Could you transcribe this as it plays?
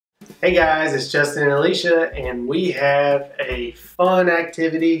Hey guys, it's Justin and Alicia, and we have a fun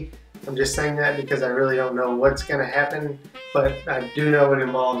activity. I'm just saying that because I really don't know what's going to happen, but I do know it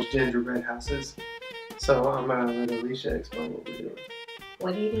involves gingerbread houses. So I'm going to let Alicia explain what we're doing.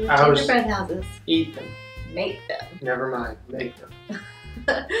 What do you do with gingerbread houses? Eat them. Make them. Never mind, make them.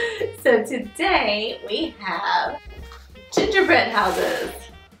 So today we have gingerbread houses.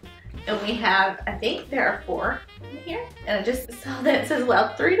 And we have, I think there are 4 in here. And I just saw that it says,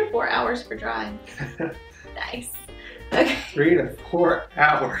 well, 3 to 4 hours for drying. Nice. Okay. 3 to 4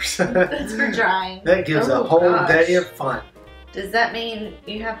 hours. That's for drying. That gives a whole day of fun. Does that mean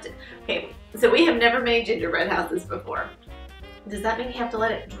you have to, okay, so we have never made gingerbread houses before. Does that mean you have to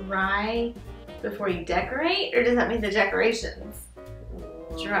let it dry before you decorate? Or does that mean the decorations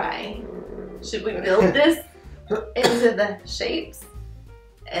dry? Should we build this into the shapes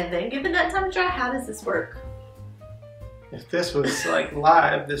and then give it that time to dry? How does this work? If this was like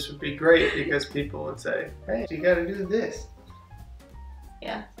live, this would be great because people would say, hey, you gotta do this.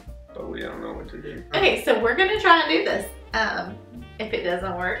 Yeah. But we don't know what to do. Okay, so we're gonna try and do this. If it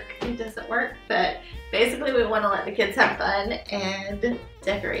doesn't work, it doesn't work. But basically we wanna let the kids have fun and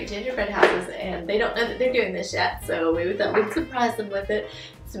decorate gingerbread houses, and they don't know that they're doing this yet, so we thought we'd surprise them with it.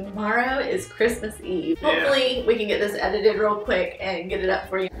 Tomorrow is Christmas Eve. Hopefully we can get this edited real quick and get it up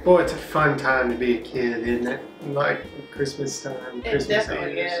for you. Boy, it's a fun time to be a kid, isn't it? Like Christmas time, Christmas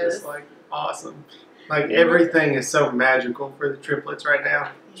Eve is just like awesome. Like everything is so magical for the triplets right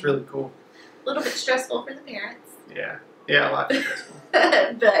now. It's really cool. A little bit stressful for the parents. Yeah, yeah, a lot stressful.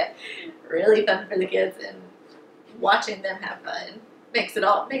 But really fun for the kids, and watching them have fun makes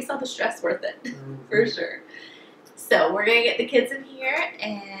all the stress worth it, for sure. So we're gonna get the kids in here,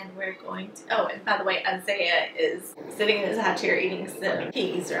 and we're going to. Oh, and by the way, Isaiah is sitting in his high chair eating some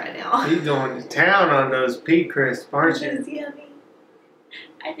peas right now. He's going to town on those pea crisps, aren't you? It's yummy.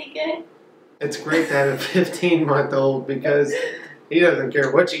 I think it. It's great to have a 15-month-old because he doesn't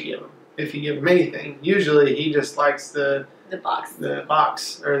care what you give him. If you give him anything, usually he just likes the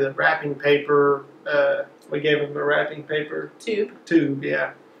box or the wrapping paper. We gave him a wrapping paper tube,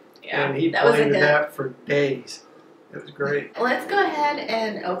 yeah. And he played with that for days. It was great. Let's go ahead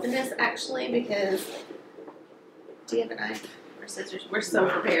and open this actually, because do you have a knife or scissors? We're so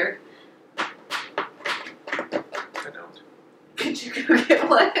prepared. I don't. Could you go get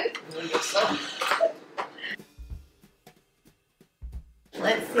one? Let's see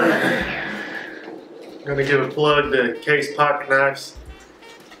what's in here. I'm gonna give a plug to Case Pocket Knives.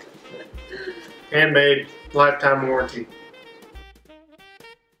 Handmade, lifetime warranty.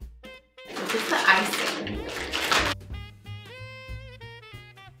 This is the icing.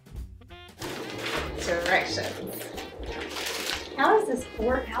 Directions. How is this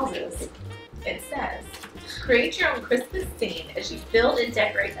 4 houses? It says, create your own Christmas scene as you build and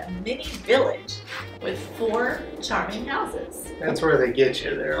decorate a mini village with 4 charming houses. That's where they get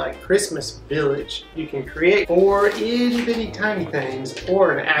you. They're like Christmas Village. You can create 4 itty bitty tiny things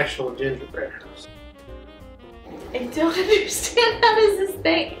or an actual gingerbread house. I don't understand. How does this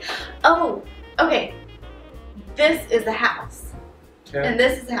thing? Oh, okay. This is a house. Okay. And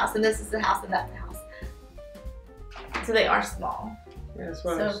this is a house, and this is a house, and that's a house. So they are small. Yeah, that's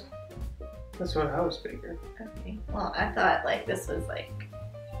what I was figuring. Okay. Well, I thought like this was like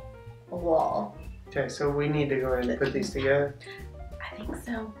a wall. Okay, so we need to go ahead and put these together? I think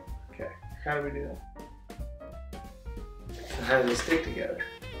so. Okay. How do we do that? So how do they stick together?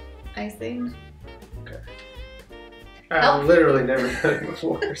 Icing. Okay. I've literally never done it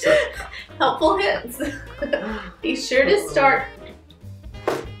before. So. Helpful hints. Be sure to start.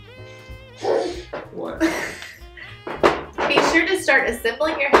 What? Be sure to start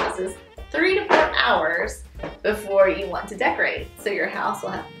assembling your houses 3 to 4 hours before you want to decorate, so your house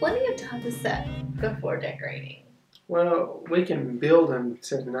will have plenty of time to set before decorating. Well, we can build them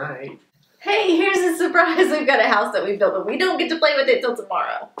tonight. Hey, here's a surprise. We've got a house that we built, but we don't get to play with it till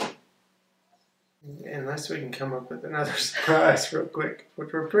tomorrow. Unless we can come up with another surprise real quick,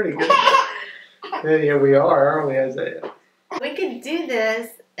 which we're pretty good at. Yeah, we are, aren't we, Isaiah? We could do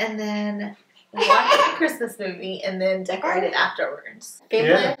this and then watch a Christmas movie and then decorate it afterwards. Game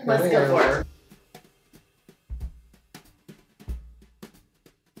plan? Let's go for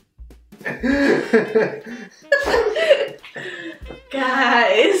it.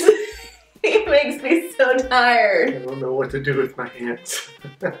 Guys, it makes me so tired. I don't know what to do with my hands.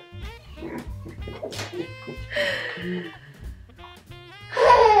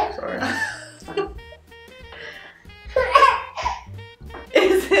 Sorry.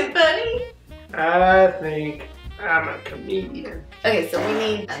 Is it funny? I think I'm a comedian. Okay, so we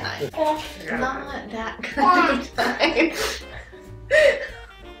need a knife. Not that kind of knife.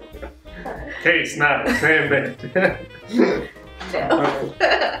 Case not man. No.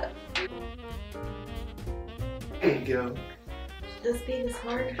 There you go. Just be this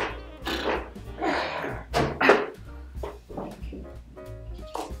hard.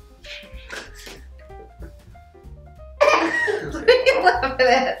 What are you laughing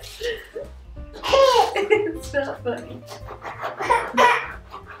at? It's not funny.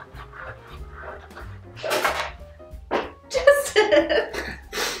 Justin!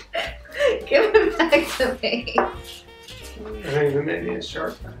 Give it back to me. I think we may need a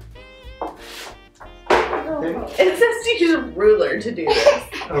sharp knife. It says to use a ruler to do this.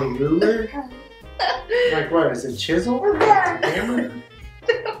 A ruler? Like what? Is it chisel? Or a hammer? I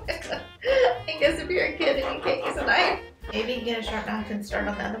guess if you're a kid and you can't use a knife, maybe you can get a sharp knife and start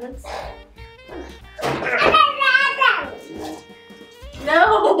on the other ones.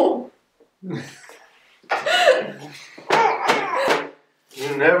 No!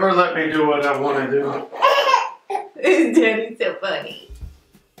 You never let me do what I want to do. Daddy's so funny.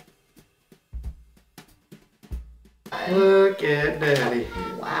 Look at Daddy.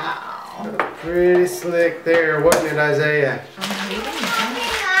 Wow. Pretty slick there, wasn't it, Isaiah?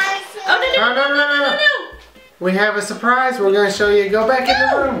 Oh, no. We have a surprise. We're going to show you. Go back in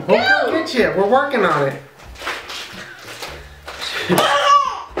the room. We'll come get you. We're working on it.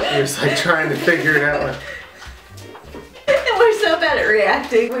 You're just like trying to figure it out. We're so bad at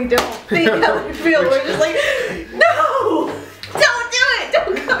reacting. We don't think how we feel. We're just like, no! Don't do it!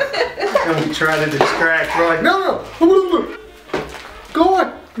 Don't come in! Don't try to distract. We're like, no! Go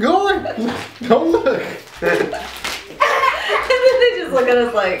on! Don't look! And then they just look at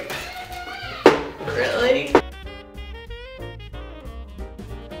us like, really?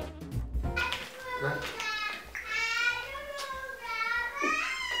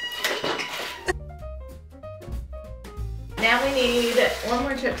 Now we need one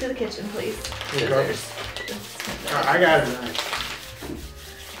more trip to the kitchen, please. Okay. I got it.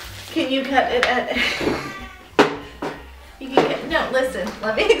 Can you cut it at... You can cut... No, listen.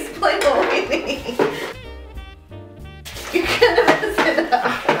 Let me explain what we need. You're gonna mess it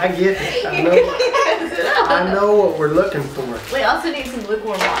up. I get it. I know what we're looking for. We also need some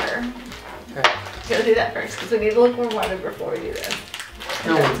lukewarm water. Okay. Go do that first, because we need lukewarm water before we do this.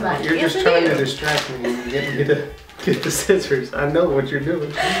 No, you're just trying to distract me and get me to get the scissors. I know what you're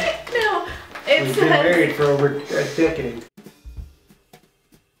doing. No, it's... We've been married for over a decade.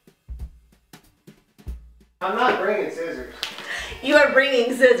 I'm not bringing scissors. You are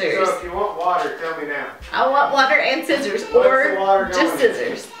bringing scissors. So if you want water, tell me now. I want water and scissors, What's or the water just going?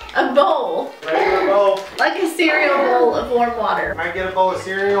 scissors. A bowl. Regular bowl. Like a cereal bowl of warm water. Might get a bowl of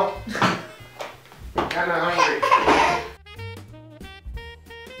cereal. Kinda hungry.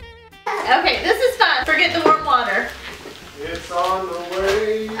 Okay, this is fine. Forget the warm water. It's on the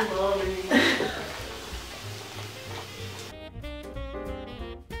way, Mommy.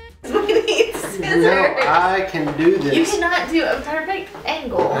 We need scissors. No, I can do this. You cannot do a perfect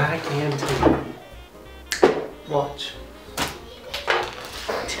angle. I can too. Watch.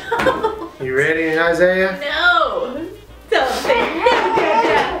 You ready, Isaiah? No. Don't say no,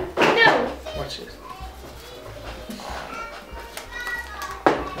 Dad. No. Watch this.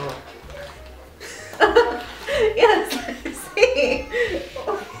 Yes, I see.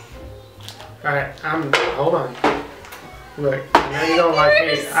 Alright, hold on. Look, I know you don't like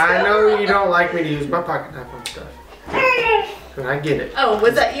me. I know you don't like me to use my pocket knife on stuff. And I get it. Oh,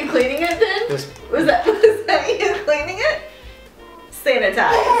 was that you cleaning it then? Was that you cleaning it?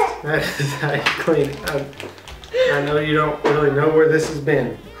 Sanitized. That is how you clean it. I know you don't really know where this has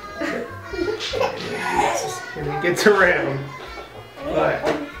been. And it gets around. But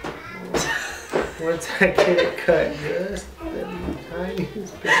once I get it cut just the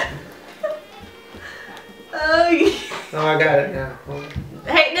tiniest bit. Oh, yeah. Oh, I got it now. Hold on.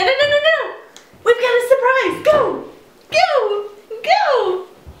 Hey, no. We've got a surprise. Go.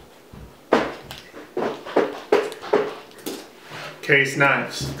 Case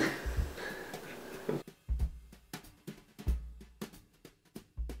knives.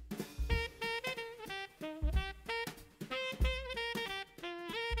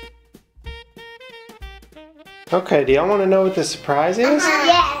 Okay, do y'all want to know what the surprise is?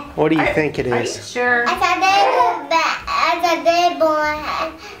 Yes. What do you think it Are you is? sure? It's a gingerbread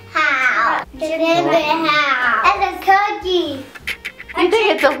house. Gingerbread house. It's a cookie. You think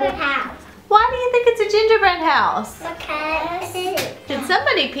it's a house? Why do you think it's a gingerbread house? Because Did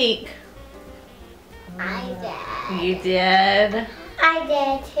somebody peek? I did. You did. I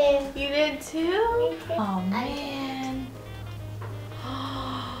did too. You did too? Oh man.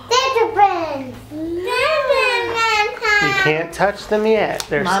 There's gingerbread. You can't touch them yet.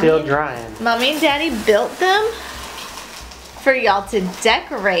 They're still drying. Mommy and Daddy built them for y'all to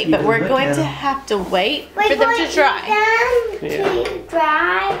decorate, but we're going to have to wait for them to dry. To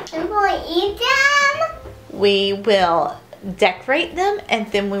dry. And we'll eat them. We will decorate them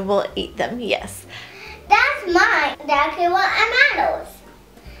and then we will eat them. Yes. That's mine. That's what I'm adults.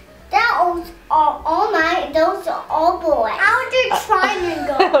 Those are all mine. Those are all boys. I want the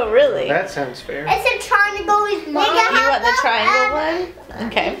triangle. Oh, really? That sounds fair. It's a triangle with mine. You want the triangle one?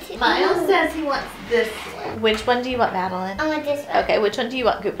 Okay. Miles says he wants this one. Which one do you want, Madeline? I want this one. Okay, which one do you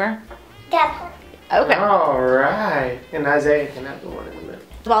want, Cooper? That one. Okay. All right. And Isaiah can have the one in the middle.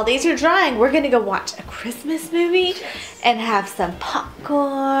 While these are drying, we're gonna go watch a Christmas movie and have some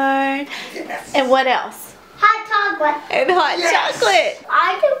popcorn. And what else? Hot chocolate. And hot chocolate.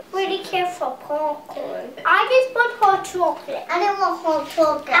 I don't really care for popcorn. I just want hot chocolate. I don't want hot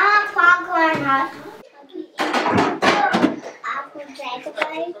chocolate. I want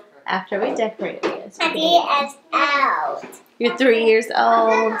popcorn. After we decorate it. Yes. Daddy is out. You're 3 years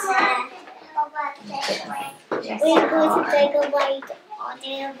old. We're going to take away on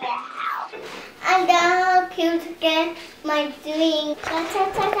the house. And then I'll cute again my dream. Let's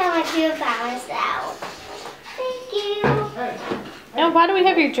have my dream balance out. Thank you. Now, why do we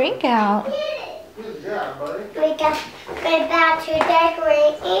have your drink out? Good job, buddy. We got go back to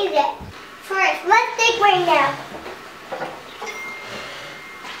decorate it. First, let's decorate now.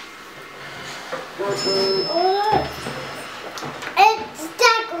 It's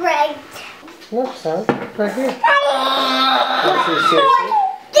decorate. Look, son. Right here.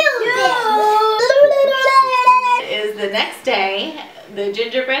 Do this. It is the next day. The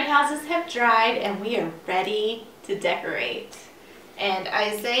gingerbread houses have dried and we are ready to decorate. And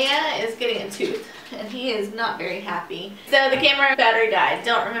Isaiah is getting a tooth and he is not very happy. So the camera battery died.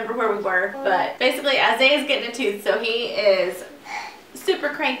 Don't remember where we were, but basically Isaiah's getting a tooth, so he is super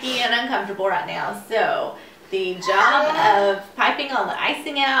cranky and uncomfortable right now. So the job of piping all the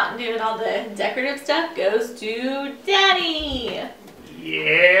icing out and doing all the decorative stuff goes to Daddy.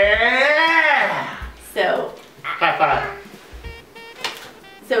 Yeah. So High five.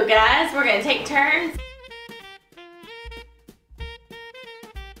 So guys, we're gonna take turns.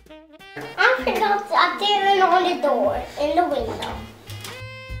 I'm picking up there on the door, in the window.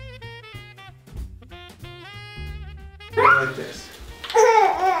 Like this.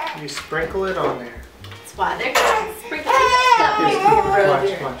 You sprinkle it on there. That's why they're gonna sprinkle stuff. Watch.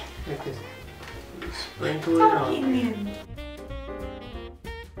 Like this. You sprinkle it on there.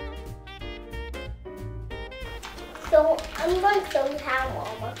 So I'm going to show you how,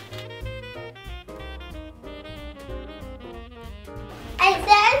 Mama.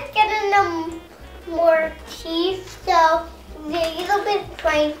 Isaiah's getting more teeth, so we're a little bit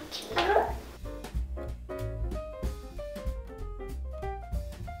cranky.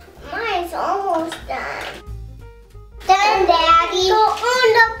 Mine's almost done. Done, Daddy. Go on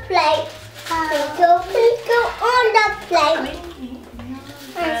the plate. Go